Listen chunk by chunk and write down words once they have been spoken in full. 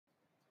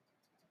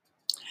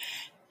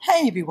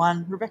Hey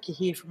everyone, Rebecca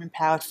here from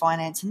Empowered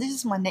Finance, and this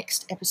is my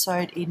next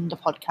episode in the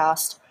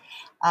podcast,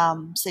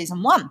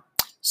 season 1.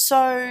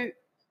 So,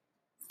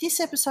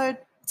 this episode,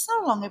 it's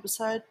not a long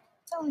episode,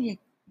 it's only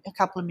a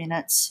couple of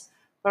minutes,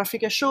 but I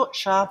figure short,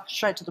 sharp,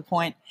 straight to the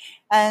point.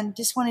 And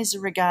this one is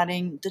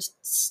regarding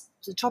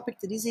the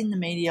topic that is in the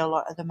media a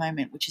lot at the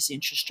moment, which is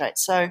interest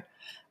rates. So, are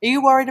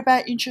you worried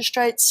about interest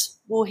rates?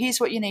 Well, here's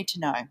what you need to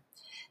know.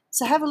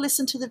 So have a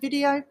listen to the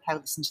video, have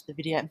a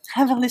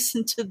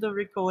listen to the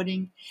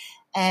recording,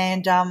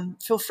 and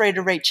feel free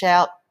to reach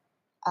out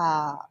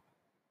on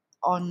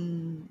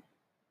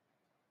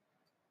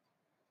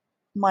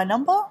my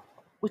number,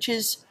 which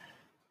is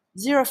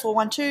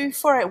 0412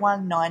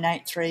 481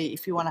 983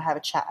 if you want to have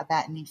a chat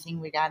about anything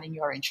regarding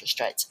your interest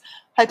rates.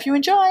 Hope you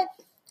enjoy.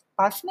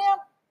 Bye for now.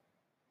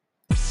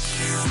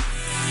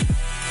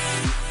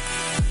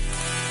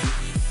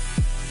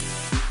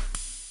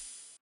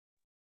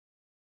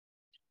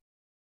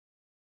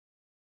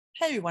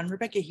 Hey everyone,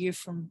 Rebecca here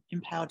from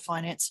Empowered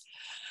Finance.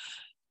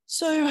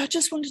 So I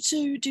just wanted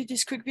to do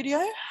this quick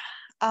video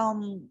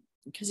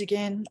because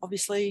again,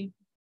 obviously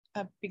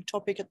a big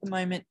topic at the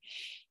moment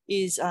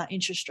is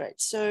interest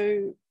rates.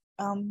 So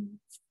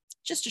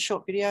just a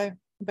short video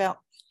about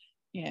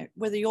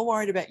whether you're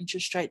worried about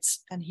interest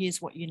rates, and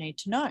here's what you need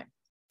to know.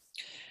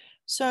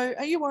 So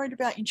are you worried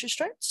about interest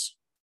rates?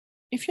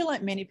 If you're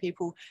like many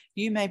people,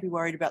 you may be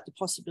worried about the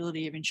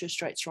possibility of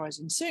interest rates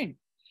rising soon.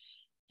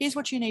 Here's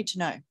what you need to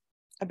know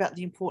about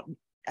this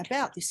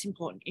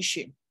important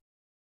issue.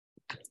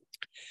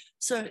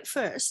 So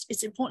first,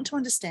 it's important to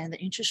understand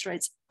that interest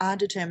rates are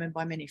determined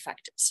by many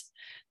factors.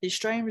 The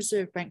Australian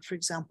Reserve Bank, for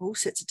example,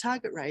 sets a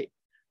target rate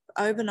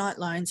for overnight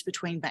loans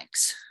between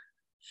banks.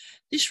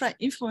 This rate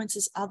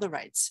influences other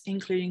rates,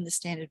 including the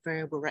standard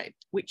variable rate,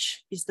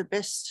 which is the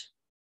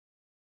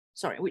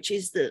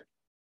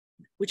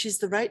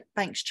rate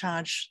banks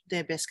charge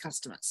their best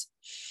customers.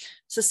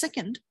 So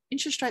second,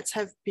 interest rates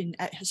have been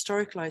at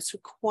historic lows for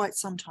quite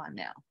some time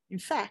now. In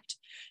fact,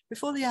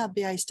 before the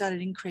RBA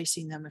started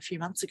increasing them a few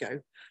months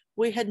ago,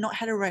 we had not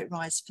had a rate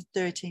rise for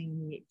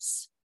 13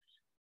 years.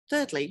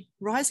 Thirdly,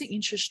 rising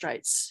interest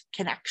rates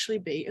can actually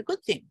be a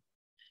good thing.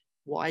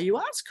 Why, you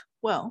ask?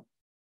 Well,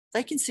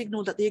 they can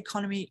signal that the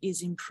economy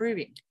is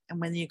improving, and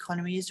when the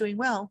economy is doing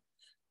well,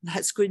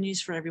 that's good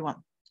news for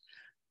everyone.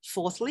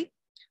 Fourth,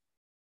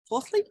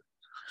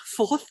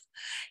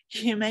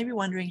 you may be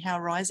wondering how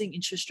rising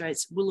interest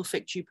rates will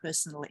affect you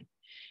personally.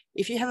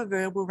 If you have a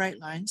variable rate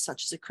loan,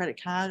 such as a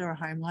credit card or a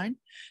home loan,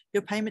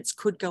 your payments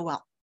could go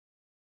up.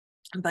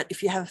 But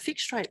if you have a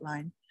fixed rate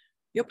loan,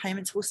 your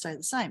payments will stay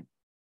the same.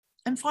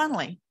 And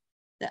finally,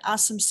 there are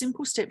some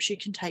simple steps you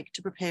can take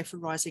to prepare for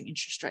rising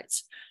interest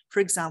rates. For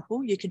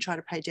example, you can try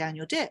to pay down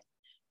your debt.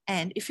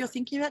 And if you're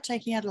thinking about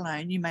taking out a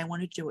loan, you may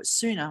want to do it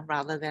sooner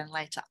rather than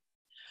later.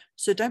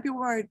 So don't be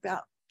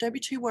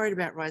too worried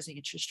about rising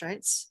interest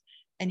rates.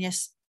 And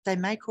yes, they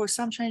may cause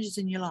some changes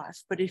in your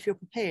life, but if you're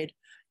prepared,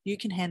 you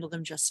can handle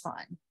them just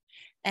fine.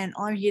 And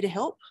I'm here to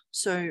help.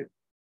 So,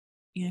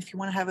 if you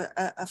want to have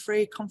a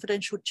free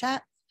confidential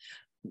chat,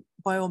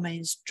 by all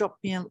means, drop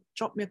me a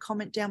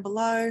comment down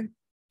below,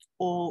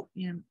 or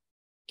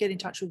get in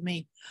touch with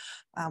me.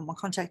 My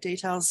contact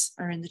details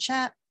are in the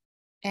chat,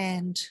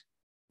 and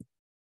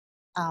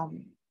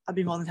I'd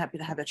be more than happy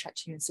to have a chat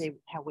to you and see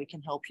how we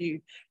can help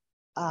you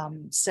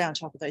stay on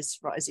top of those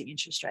rising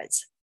interest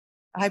rates.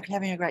 I hope you're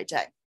having a great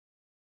day.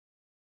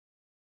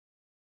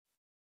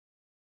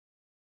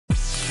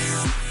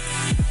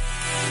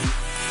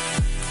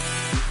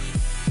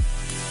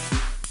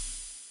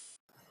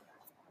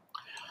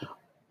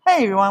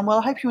 Hey everyone, well,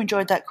 I hope you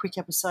enjoyed that quick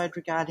episode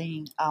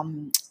regarding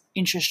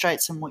interest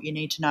rates and what you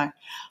need to know.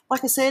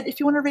 Like I said, if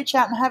you want to reach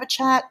out and have a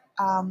chat,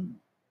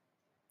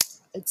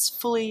 it's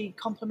fully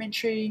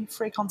complimentary,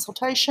 free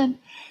consultation.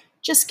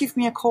 Just give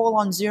me a call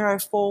on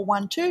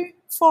 0412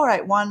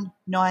 481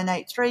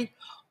 983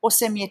 or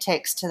send me a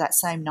text to that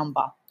same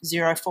number,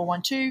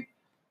 0412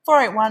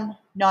 481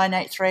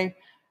 983.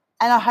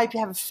 And I hope you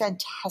have a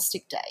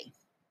fantastic day.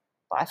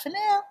 Bye for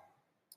now.